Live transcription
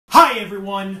Hi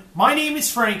everyone, my name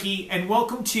is Frankie and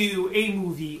welcome to a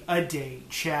Movie a Day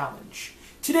Challenge.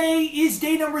 Today is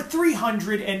day number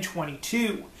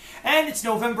 322 and it's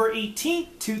November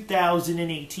 18th,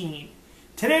 2018.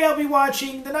 Today I'll be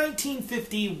watching the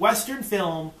 1950 Western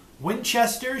film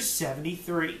Winchester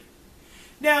 73.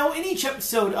 Now in each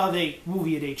episode of a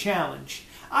Movie a Day Challenge,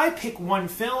 I pick one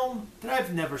film that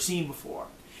I've never seen before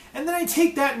and then I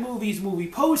take that movie's movie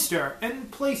poster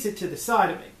and place it to the side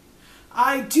of me.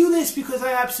 I do this because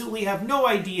I absolutely have no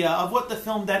idea of what the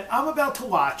film that I'm about to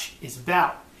watch is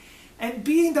about. And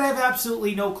being that I have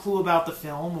absolutely no clue about the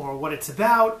film or what it's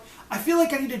about, I feel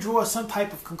like I need to draw some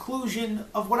type of conclusion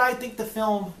of what I think the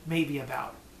film may be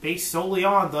about, based solely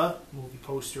on the movie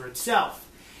poster itself.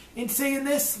 In saying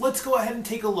this, let's go ahead and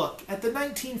take a look at the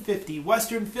 1950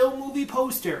 Western film movie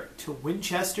poster to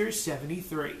Winchester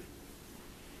 73.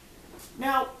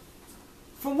 Now,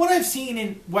 from what I've seen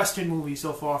in Western movies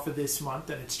so far for this month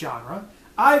and its genre,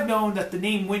 I've known that the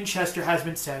name Winchester has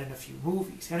been said in a few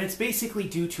movies, and it's basically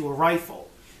due to a rifle.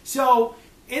 So,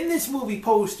 in this movie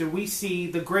poster, we see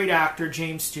the great actor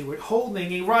James Stewart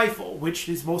holding a rifle, which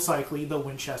is most likely the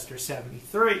Winchester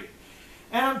 73.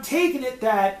 And I'm taking it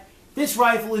that this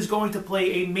rifle is going to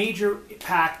play a major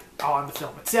impact on the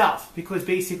film itself, because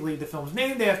basically the film's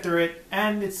named after it,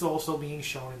 and it's also being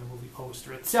shown in the movie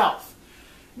poster itself.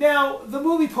 Now, the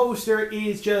movie poster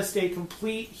is just a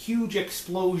complete, huge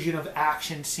explosion of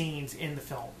action scenes in the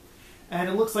film. And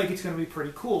it looks like it's going to be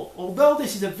pretty cool. Although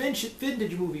this is a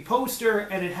vintage movie poster,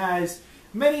 and it has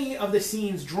many of the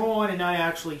scenes drawn and not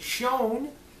actually shown,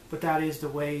 but that is the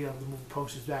way of the movie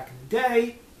posters back in the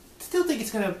day, I still think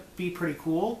it's going to be pretty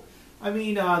cool. I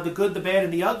mean, The Good, the Bad,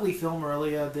 and the Ugly film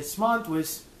earlier this month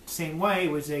was same way.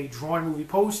 It was a drawn movie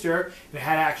poster, and it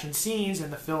had action scenes,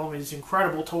 and the film is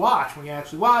incredible to watch when you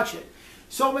actually watch it.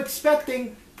 So I'm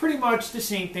expecting pretty much the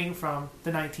same thing from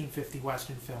the 1950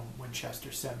 Western film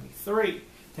Winchester 73.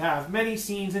 To have many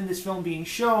scenes in this film being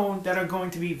shown that are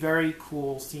going to be very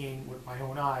cool seeing with my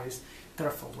own eyes that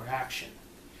are filled with action.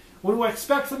 What do I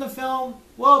expect from the film?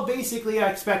 Well, basically I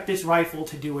expect this rifle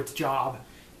to do its job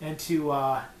and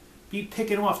to be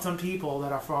picking off some people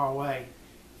that are far away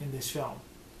in this film.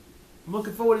 I'm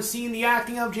looking forward to seeing the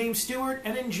acting of James Stewart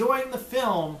and enjoying the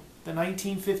film, the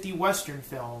 1950 Western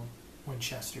film,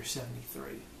 Winchester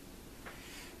 73.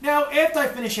 Now, after I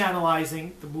finish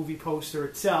analyzing the movie poster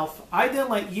itself, I then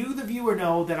let you, the viewer,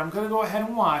 know that I'm going to go ahead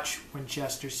and watch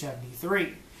Winchester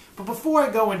 73. But before I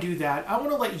go and do that, I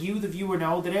want to let you, the viewer,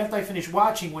 know that after I finish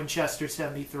watching Winchester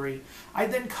 73, I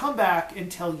then come back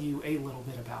and tell you a little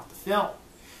bit about the film.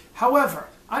 However,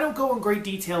 I don't go in great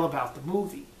detail about the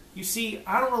movie. You see,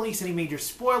 I don't release any major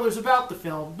spoilers about the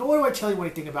film, nor do I tell you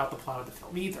anything about the plot of the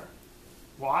film either.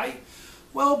 Why?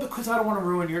 Well, because I don't want to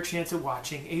ruin your chance at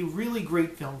watching a really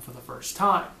great film for the first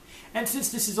time. And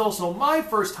since this is also my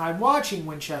first time watching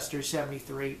Winchester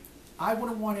 73, I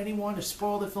wouldn't want anyone to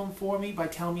spoil the film for me by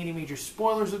telling me any major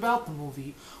spoilers about the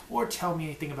movie, or tell me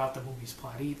anything about the movie's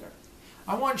plot either.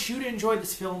 I want you to enjoy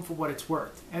this film for what it's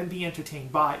worth, and be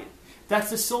entertained by it. That's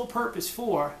the sole purpose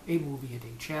for a Movie a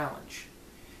Day Challenge.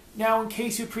 Now, in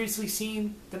case you've previously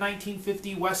seen the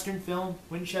 1950 Western film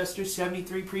Winchester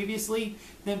 73 previously,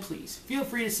 then please feel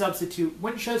free to substitute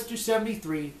Winchester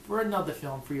 73 for another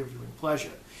film for your viewing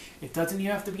pleasure. It doesn't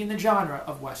even have to be in the genre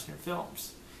of Western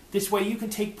films. This way you can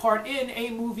take part in a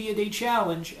Movie a Day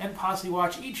Challenge and possibly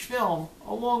watch each film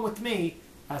along with me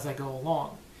as I go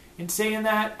along. In saying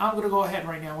that, I'm going to go ahead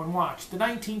right now and watch the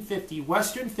 1950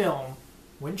 Western film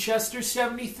Winchester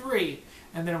 73,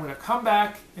 and then I'm going to come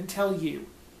back and tell you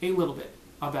a little bit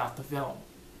about the film.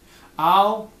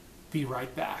 I'll be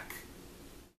right back.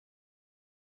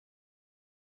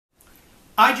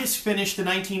 I just finished the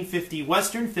 1950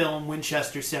 Western film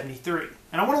Winchester 73,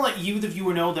 and I want to let you, the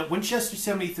viewer, know that Winchester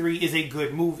 73 is a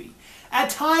good movie. At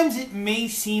times it may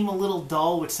seem a little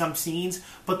dull with some scenes,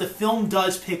 but the film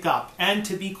does pick up, and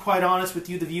to be quite honest with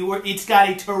you, the viewer, it's got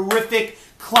a terrific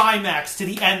climax to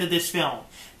the end of this film.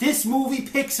 This movie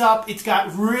picks up, it's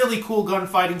got really cool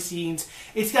gunfighting scenes,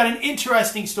 it's got an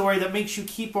interesting story that makes you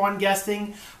keep on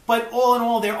guessing, but all in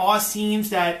all there are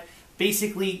scenes that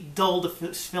basically dull the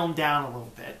film down a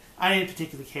little bit. I didn't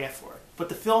particularly care for it, but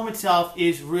the film itself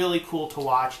is really cool to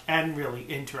watch and really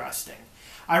interesting.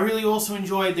 I really also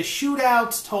enjoyed the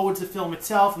shootouts towards the film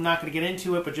itself. I'm not going to get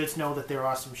into it, but just know that there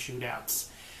are some shootouts.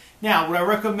 Now, would I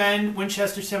recommend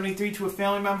Winchester 73 to a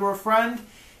family member or friend?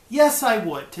 Yes, I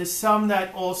would. To some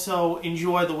that also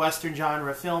enjoy the Western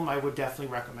genre film, I would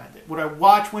definitely recommend it. Would I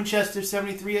watch Winchester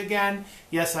 73 again?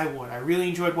 Yes, I would. I really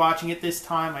enjoyed watching it this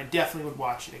time. I definitely would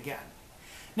watch it again.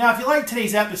 Now, if you like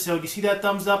today's episode, you see that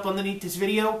thumbs up underneath this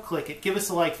video? Click it. Give us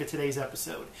a like for today's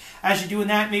episode. As you're doing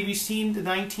that, maybe you've seen the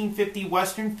 1950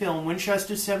 Western film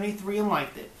Winchester 73 and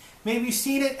liked it. Maybe you've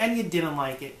seen it and you didn't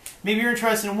like it. Maybe you're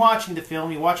interested in watching the film,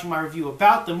 you're watching my review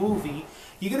about the movie.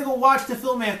 You're going to go watch the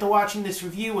film after watching this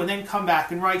review and then come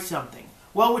back and write something.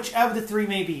 Well, whichever the three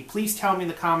may be, please tell me in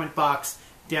the comment box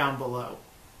down below.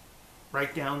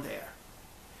 Right down there.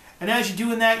 And as you're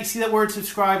doing that, you see that word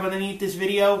subscribe underneath this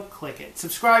video? Click it.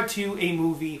 Subscribe to A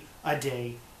Movie A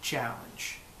Day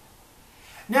Challenge.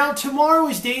 Now, tomorrow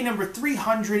is day number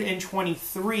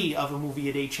 323 of A Movie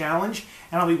A Day Challenge,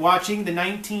 and I'll be watching the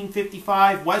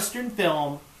 1955 Western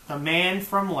film, The Man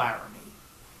from Laramie.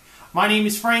 My name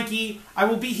is Frankie. I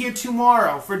will be here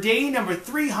tomorrow for day number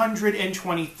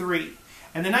 323,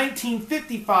 and the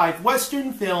 1955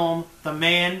 Western film, The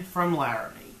Man from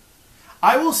Laramie.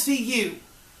 I will see you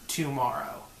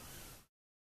tomorrow.